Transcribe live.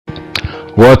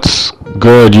What's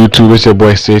good, YouTube? It's your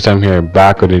boy StageSlime here,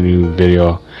 back with a new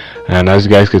video. And as you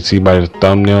guys can see by the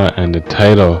thumbnail and the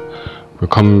title, we're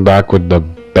coming back with the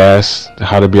best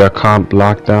how to be a comp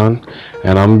lockdown.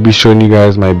 And I'm gonna be showing you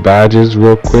guys my badges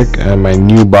real quick and my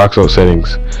new box out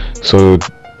settings. So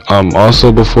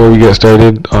also before we get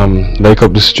started, like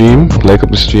up the stream.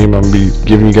 I'm gonna be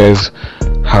giving you guys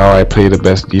how I play the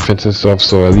best defense and stuff,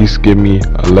 so at least give me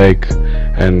a like.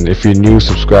 And if you're new,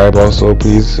 subscribe also,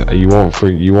 please. You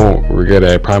won't regret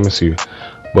it, I promise you.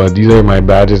 But these are my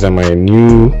badges and my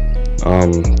new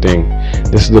thing.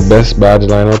 This is the best badge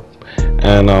lineup.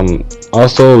 And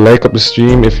also like up the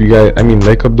stream if you guys,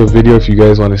 like up the video if you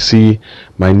guys want to see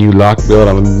my new lock build.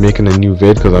 I'm making a new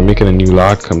vid because I'm making a new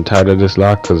lock. I'm tired of this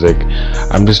lock because like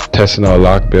I'm just testing out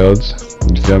lock builds,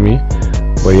 you feel me?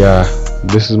 But yeah,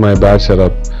 this is my badge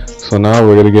setup. So now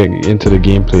we're gonna get into the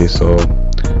gameplay. So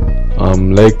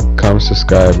like, comment,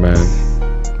 subscribe, man.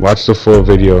 Watch the full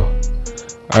video.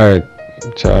 Alright,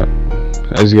 chat.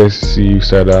 As you guys see, you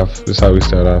start off. This is how we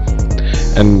start off.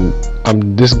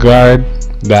 And this guard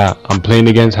that I'm playing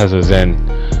against has a Zen,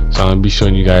 so I'm gonna be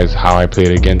showing you guys how I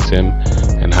played against him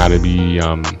and how to be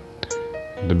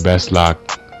the best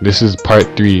lock. This is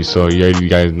part 3, so you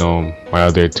guys know my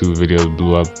other 2 videos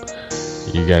blew up.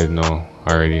 You guys know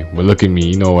already, but look at me,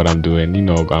 you know what I'm doing, you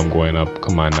know I'm going up.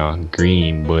 Come on now,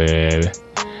 green, but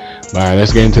alright,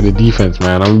 let's get into the defense,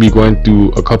 man. I'm gonna be going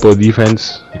through a couple of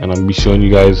defense and I'm gonna be showing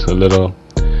you guys a little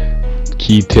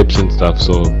key tips and stuff.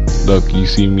 So look, you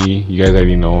see me, you guys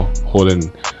already know, holding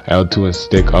L2 and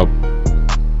stick up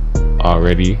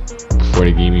already before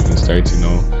the game even starts. You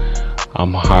know,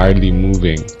 I'm hardly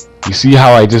moving. You see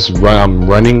how I just run? I'm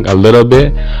running a little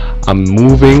bit, I'm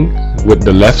moving with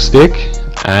the left stick,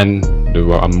 and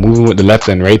I'm moving with the left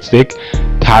and right stick,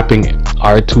 tapping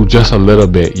R2 just a little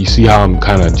bit. You see how I'm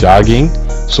kind of jogging?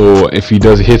 So if he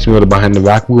hits me with a behind the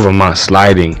back move, I'm not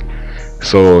sliding.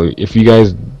 So if you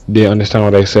guys didn't understand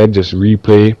what I said, just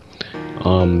replay,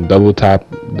 double tap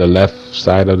the left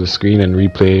side of the screen and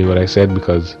replay what I said,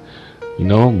 because you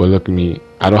know. But look at me,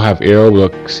 I don't have arrow.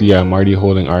 Look, see, I'm already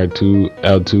holding R2,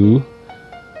 L2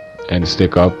 and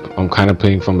stick up. I'm kind of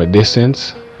playing from a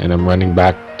distance and I'm running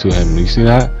back to him. You see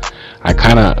that? I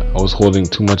was holding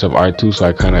too much of R2, so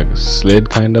I kind of slid,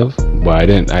 but I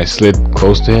didn't. I slid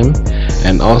close to him.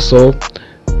 And also,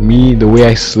 the way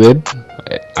I slid,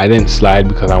 I didn't slide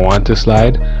because I want to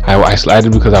slide. I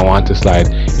slided because I want to slide.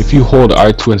 If you hold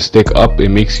R2 and stick up, it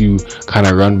makes you kind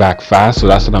of run back fast. So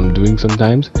that's what I'm doing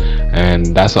sometimes.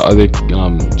 And that's the other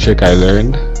trick I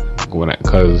learned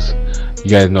because you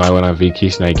guys know I went on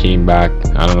vacation. I came back.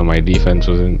 I don't know, my defense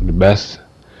wasn't the best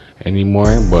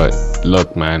anymore. But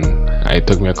look, man, it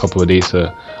took me a couple of days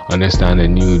to understand the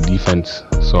new defense.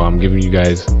 So I'm giving you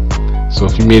guys. So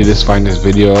if you made it this far in this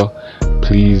video,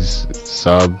 please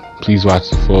sub. Please watch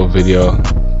the full video,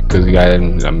 because you guys,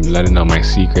 I'm letting out my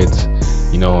secrets.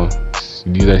 You know,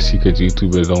 these are secrets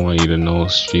YouTubers don't want you to know,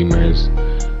 streamers.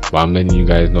 But I'm letting you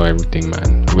guys know everything,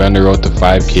 man. We're on the road to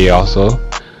 5K also.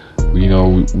 You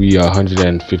know, we are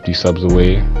 150 subs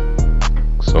away.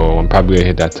 So I'm probably gonna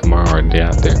hit that tomorrow or the day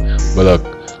after. But look,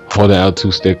 hold the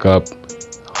L2 stick up.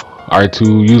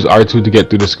 R2, use R2 to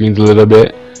get through the screens a little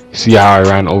bit. See how I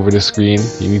ran over the screen?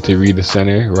 You need to read the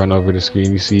center, run over the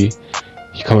screen. You see?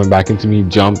 He coming back into me,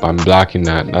 jump, I'm blocking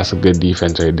that. That's a good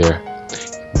defense right there.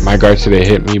 My guard should have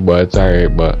hit me, but it's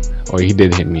alright. But he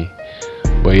did hit me.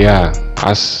 But yeah,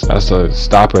 that's a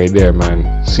stop right there,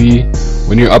 man. See,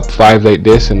 when you're up 5 like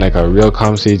this in like a real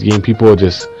comp stage game, people will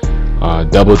just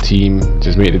double team,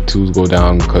 just make the 2s go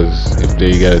down, because if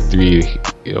they get a 3,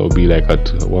 it'll be like a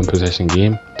 1 possession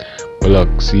game. But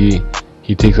look, see,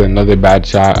 he takes another bad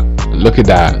shot. Look at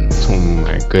that. Oh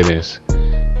my goodness.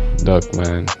 Look,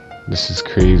 man, this is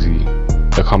crazy.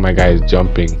 Look how my guy is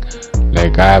jumping.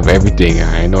 Like, I have everything.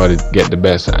 I know how to get the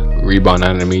best rebound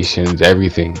animations,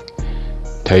 everything.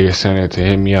 Tell your center to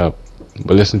hit me up.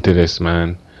 But listen to this,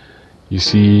 man. You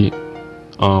see,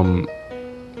 I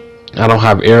don't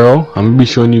have arrow. I'm gonna be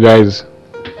showing you guys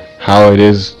how it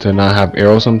is to not have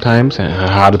arrow sometimes, and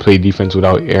how to play defense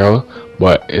without arrow.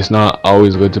 But it's not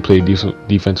always good to play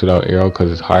defense without arrow,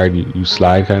 because it's hard. You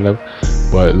slide kind of.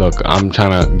 But look, I'm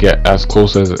trying to get as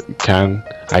close as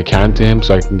I can to him,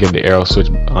 so I can get the arrow switch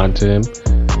onto him.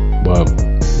 But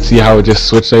see how it just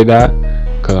switched like that?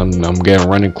 Because I'm getting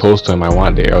running close to him. I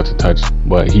want the arrow to touch,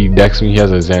 but he decks me. He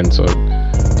has a Zen, so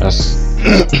that's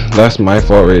that's my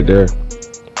fault right there.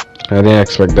 I didn't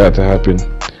expect that to happen.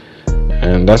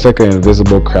 And that's like an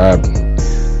invisible crab.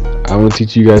 I'm gonna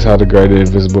teach you guys how to guard the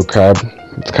invisible crab.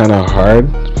 It's kind of hard.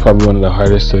 It's probably one of the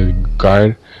hardest to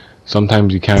guard.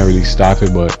 Sometimes you can't really stop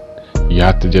it, but you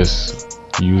have to just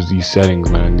use these settings,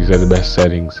 man. These are the best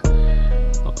settings.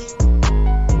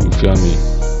 You feel me?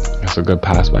 That's a good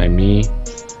pass by me.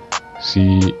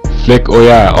 See, flick. Oh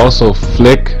yeah, also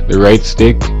flick the right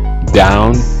stick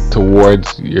down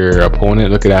towards your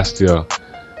opponent. Look at that steal.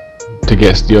 To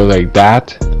get steal like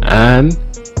that, and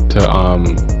to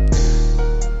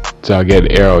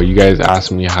get arrow. You guys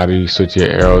ask me how do you switch your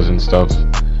arrows and stuff,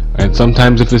 and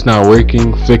sometimes if it's not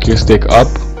working, flick your stick up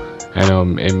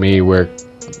and it may work.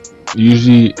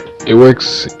 Usually it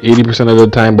works 80% of the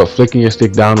time, but flicking your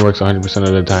stick down works 100%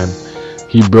 of the time.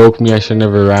 He broke me. I should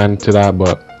never ran to that,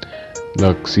 but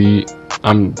look, see,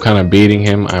 I'm kind of baiting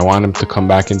him. I want him to come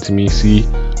back into me. See,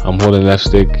 I'm holding left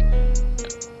stick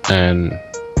and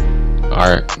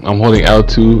I'm holding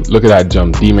L2. Look at that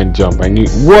jump, demon jump. I knew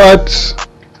what?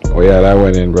 Oh yeah, that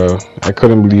went in, bro. I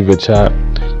couldn't believe it, chat.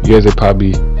 You guys are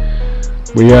probably,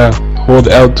 but yeah, hold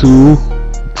L2,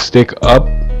 stick up.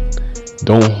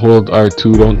 Don't hold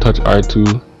R2. Don't touch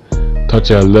R2.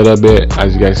 Touch it a little bit,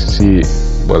 as you guys can see.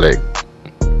 But like,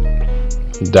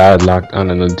 dad locked on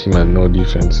another team had no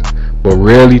defense. But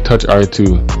rarely touch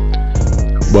R2.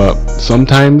 But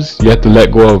sometimes you have to let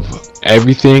go of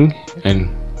everything and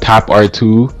tap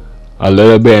R2 a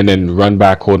little bit and then run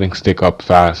back holding stick up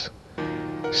fast.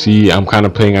 See, I'm kind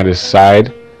of playing at his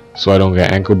side so I don't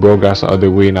get ankle broke. That's the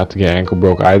other way not to get ankle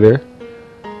broke either.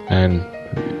 And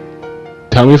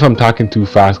tell me if I'm talking too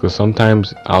fast, because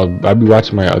sometimes I'll be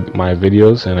watching my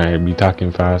videos and I be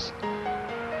talking fast.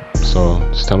 So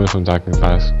just tell me if I'm talking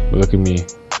fast. But look at me.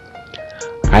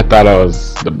 I thought I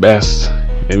was the best.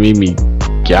 It made me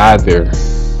gather.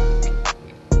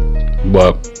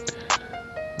 But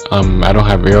I don't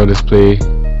have arrow display.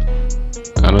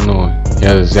 I don't know.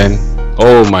 Yeah, Zen.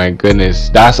 Oh my goodness.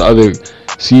 That's other.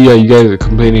 See, you guys are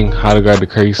complaining how to guard the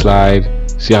curry slide.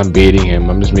 See, I'm baiting him.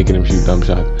 I'm just making him shoot dump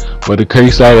shot. But the curry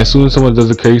slide, as soon as someone does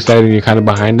the curry slide and you're kind of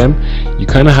behind them, you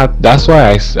kind of have. That's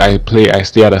why I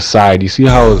stay at a side. You see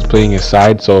how I was playing his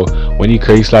side? So when he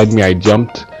curry slide me, I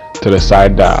jumped to the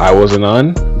side that I wasn't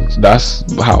on. That's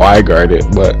how I guard it.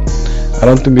 But I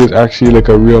don't think there's actually like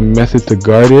a real method to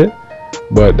guard it.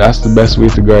 But that's the best way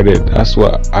to guard it. That's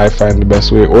what I find the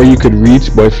best way. Or you could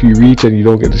reach, but if you reach and you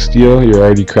don't get the steal, you're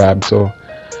already crabbed. So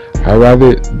I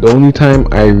rather, the only time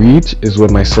I reach is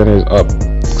when my center is up,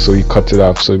 so he cuts it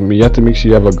off. So you have to make sure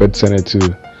you have a good center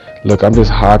too. Look, I'm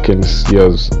just hawking the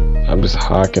steals. I'm just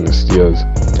hawking the steals.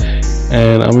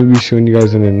 And I'm gonna be showing you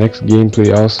guys in the next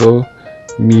gameplay also,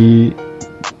 me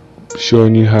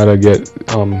showing you how to get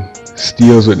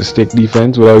steals with the stick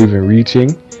defense without even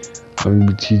reaching. I'm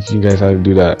gonna be teaching you guys how to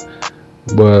do that.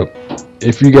 But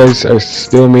if you guys are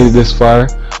still made it this far,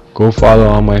 go follow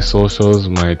all my socials,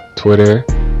 my Twitter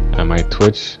and my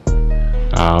Twitch.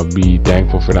 I'll be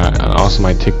thankful for that. And also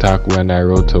my TikTok, when I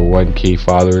wrote to 1K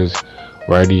followers.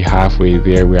 We're already halfway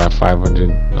there. We have 500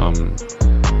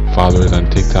 followers on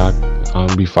TikTok.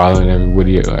 I'll be following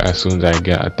everybody as soon as I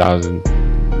get 1,000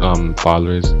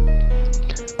 followers.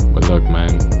 But look,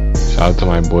 man, shout out to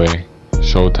my boy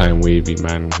Showtime Wavy,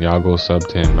 man. Y'all go sub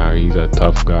to him, man. He's a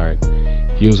tough guard.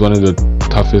 He was one of the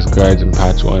toughest guards in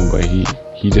patch 1, but he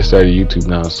just started YouTube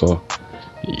now, so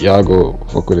y'all go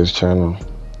fuck with his channel.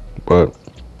 But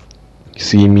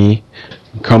see me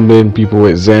comboing people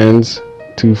with Zens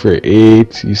 2 for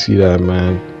 8. You see that,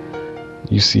 man?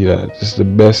 You see that? This is the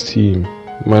best team.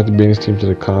 I'm gonna have to bring this team to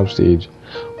the comp stage.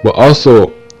 But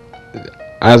also,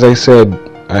 as I said,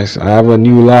 I have a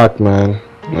new lock, man.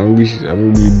 I'm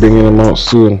gonna be bringing them out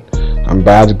soon. I'm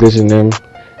badge glitching them.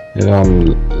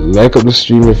 And like up the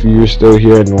stream if you're still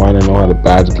here and want to know how to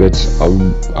badge glitch.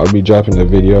 I'll be dropping the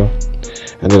video.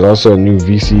 And there's also a new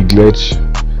VC glitch,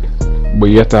 but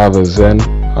you have to have a Zen.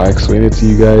 I'll explain it to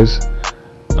you guys.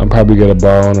 I'm probably gonna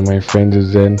borrow one of my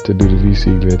friends' Zen to do the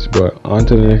VC glitch. But on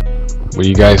to the next. What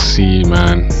you guys see,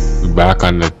 man, we're back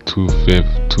on the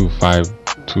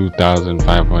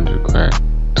 2,500 card.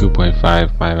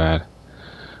 2.5, my bad.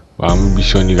 But I'm gonna be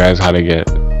showing you guys how to get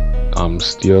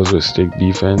steals with stick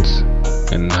defense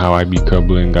and how I be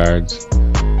coupling guards.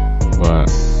 But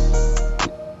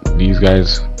these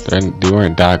guys, they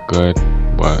weren't that good,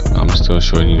 but I'm still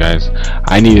showing you guys.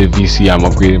 I need a VC. I'm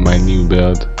upgrading my new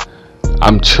build.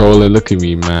 I'm trolling. Look at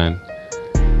me, man.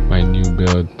 My new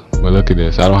build. But look at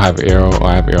this. I don't have arrow.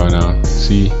 I have arrow now.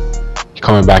 See,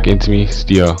 coming back into me.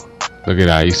 Steal. Look at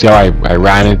that. You see how I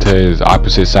ran into his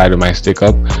opposite side of my stick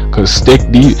up? Cause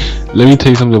let me tell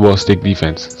you something about stick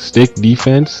defense. Stick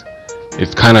defense,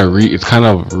 it's kind of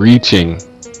reaching.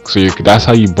 So that's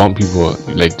how you bump people,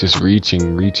 like just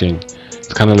reaching.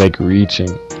 It's kind of like reaching,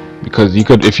 because you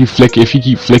could, if you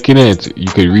keep flicking it, you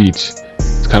could reach.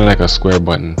 It's kind of like a square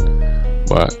button.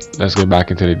 But let's get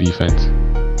back into the defense.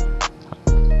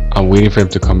 I'm waiting for him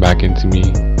to come back into me.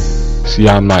 See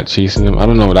how I'm not chasing him? I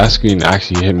don't know, that screen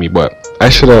actually hit me, but I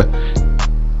should have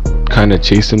kind of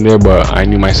chased him there, but I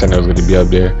knew my center was going to be up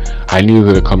there. I knew he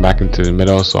was going to come back into the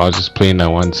middle, so I was just playing that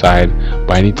one side.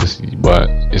 But I need to see, but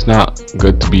it's not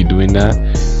good to be doing that.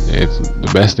 It's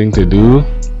the best thing to do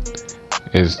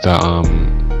is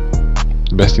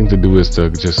to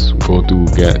just go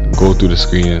through the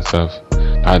screen and stuff.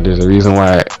 There's a reason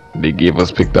why they gave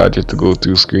us pick dodger to go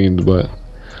through screens, but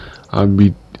I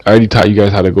already taught you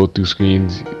guys how to go through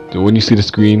screens. When you see the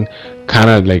screen, kind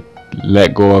of like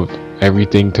let go of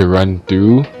everything to run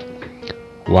through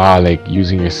while like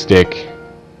using your stick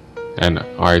and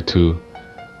R2.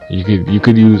 You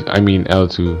could use, I mean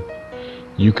L2.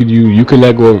 You could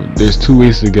let go of, there's two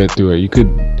ways to get through it. You could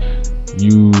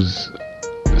use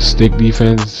stick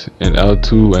defense and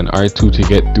L2 and R2 to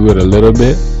get through it a little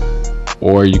bit,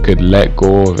 or you could let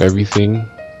go of everything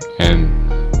and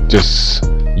just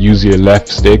use your left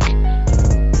stick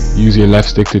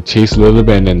to chase a little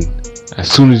bit, and then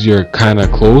as soon as you're kind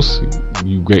of close,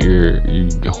 you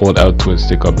hold L2 and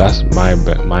stick up. That's my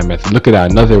method. Look at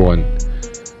that, another one.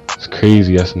 It's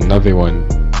crazy. That's another one,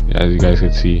 as you guys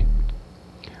can see.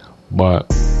 But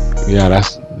yeah,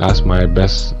 that's my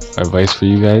best advice for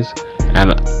you guys.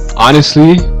 And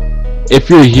honestly, if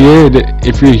you're here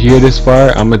this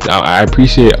far, I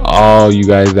appreciate all you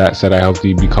guys that said I helped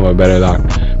you become a better lock,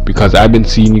 because I've been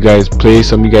seeing you guys play.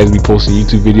 Some of you guys be posting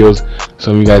YouTube videos,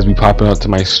 some of you guys be popping up to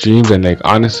my streams, and like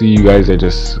honestly, you guys are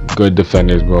just good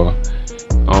defenders, bro.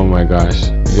 Oh my gosh,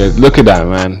 you guys, look at that,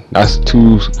 man. That's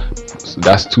two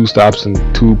stops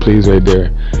and 2 plays right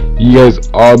there. You guys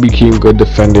all became good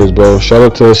defenders, bro. Shout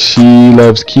out to She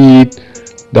Loves Keith,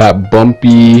 that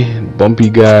bumpy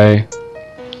guy.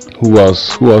 Who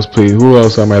else played? Who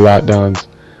else on my lockdowns?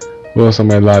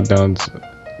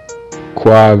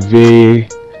 Quave.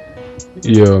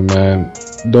 Yo, man,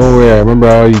 don't worry, I remember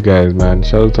all you guys, man.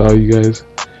 Shout out to all you guys.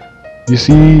 You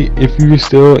see, if you're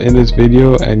still in this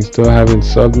video and you still haven't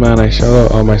subbed, man, I shout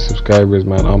out all my subscribers,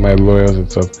 man, all my loyals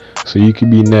and stuff, so you could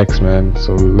be next, man.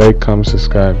 So like, comment,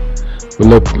 subscribe. But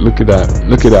look at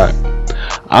that.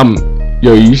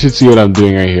 Yo, you should see what I'm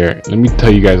doing right here. Let me tell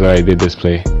you guys how I did this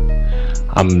play.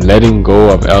 I'm letting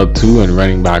go of L2 and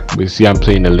running back. But see, I'm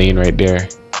playing the lane right there.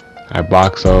 I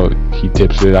box out, he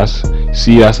tips it. That's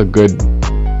a good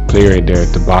play right there,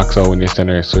 to box out when your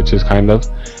center switches kind of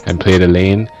and play the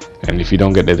lane. And if you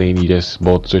don't get the lane, you just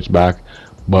both switch back.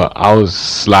 But I was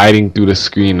sliding through the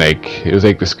screen, like it was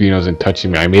like the screen wasn't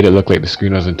touching me. I made it look like the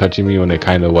screen wasn't touching me when it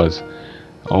kind of was.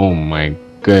 Oh my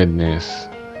goodness.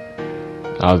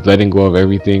 I was letting go of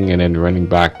everything and then running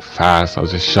back fast. I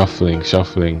was just shuffling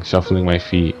my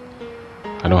feet.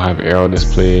 I don't have arrow this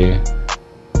play.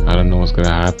 I don't know what's gonna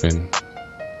happen.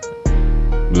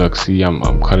 Look, see, I'm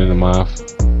cutting them off.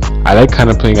 I like kind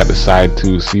of playing at the side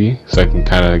too, see, so I can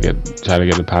kind of try to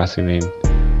get the passing lane.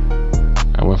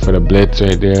 I went for the blitz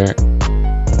right there,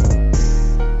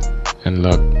 and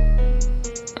look,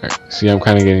 right, see, I'm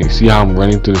kind of getting, see how I'm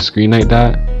running through the screen like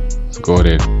that? Let's go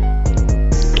there.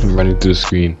 I'm running through the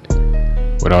screen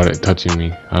without it touching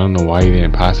me. I don't know why he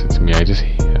didn't pass it to me. I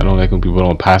don't like when people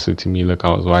don't pass it to me. Look, I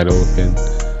was wide open.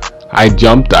 I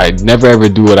jumped. I never ever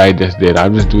do what I just did.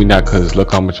 I'm just doing that because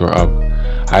look how much we're up.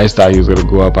 I just thought he was gonna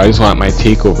go up. I just want my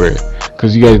takeover,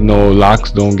 because you guys know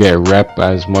locks don't get rep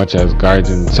as much as guards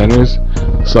and centers,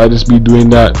 so I just be doing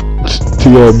that to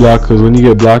get a block, because when you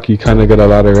get blocked you kind of get a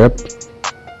lot of rep,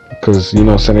 because you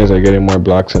know centers are getting more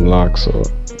blocks and locks, so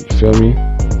you feel me?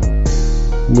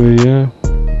 But yeah,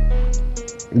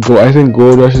 I think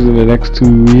gold rushes in the next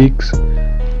 2 weeks.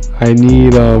 I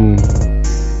need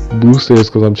boosters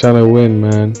because I'm trying to win,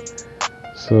 man.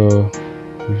 So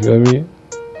you feel me?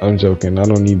 I'm joking, I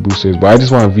don't need boosters, but I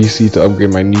just want VC to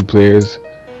upgrade my new players.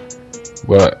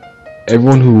 But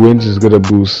everyone who wins is gonna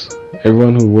boost.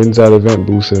 Everyone who wins that event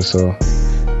boosters. So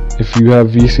if you have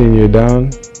VC and you're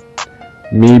down,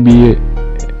 maybe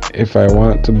if I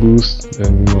want to boost,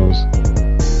 then who knows.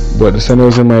 But the center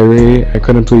was in my way. I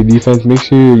couldn't play defense. Make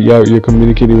sure you're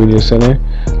communicating with your center.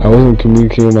 I wasn't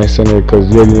communicating with my center because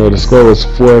you already know the score was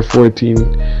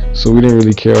 4-14, so we didn't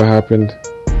really care what happened.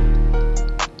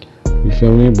 You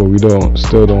feel me? But we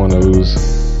still don't want to lose.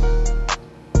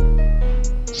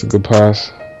 It's a good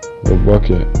pass, good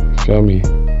bucket. You feel me?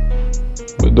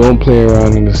 But don't play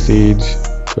around in the stage,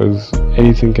 because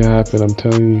anything can happen. I'm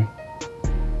telling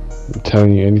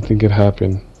you, anything could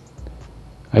happen.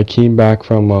 I came back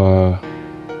from a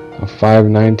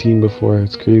 5-19 before.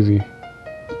 It's crazy.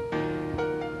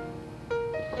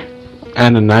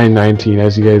 And a 9-19,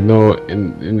 as you guys know,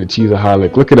 in the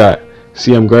cheesaholic. Look at that.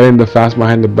 See, I'm guarding the fast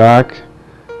behind the back.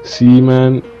 See,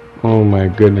 man, Oh my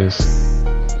goodness.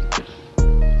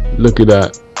 Look at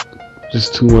that.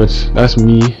 Just too much. That's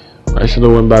me. I should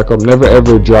have went back up. Never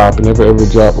ever drop. Never ever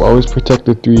drop. Always protect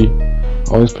the 3.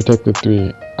 Always protect the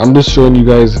 3. I'm just showing you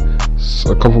guys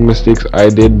a couple mistakes I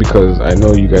did because I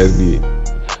know you guys be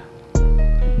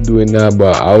doing that,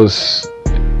 but I was.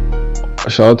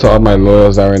 Shout out to all my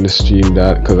loyals that are in the stream,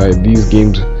 that because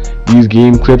these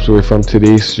game clips were from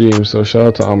today's stream, so shout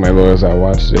out to all my loyals that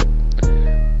watched it.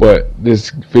 But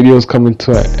this video is coming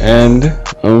to an end.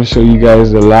 I'm gonna show you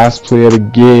guys the last play of the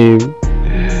game.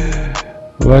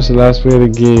 Watch the last play of the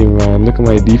game, man. Look at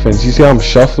my defense. You see how I'm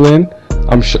shuffling?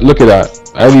 Look at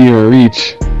that. I didn't even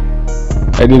reach.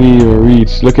 I didn't even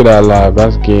reach. Look at that live.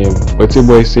 That's game. But it's your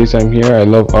boy StageSlime here. I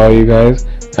love all you guys,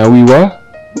 and we what?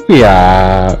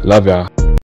 Yeah, love y'all.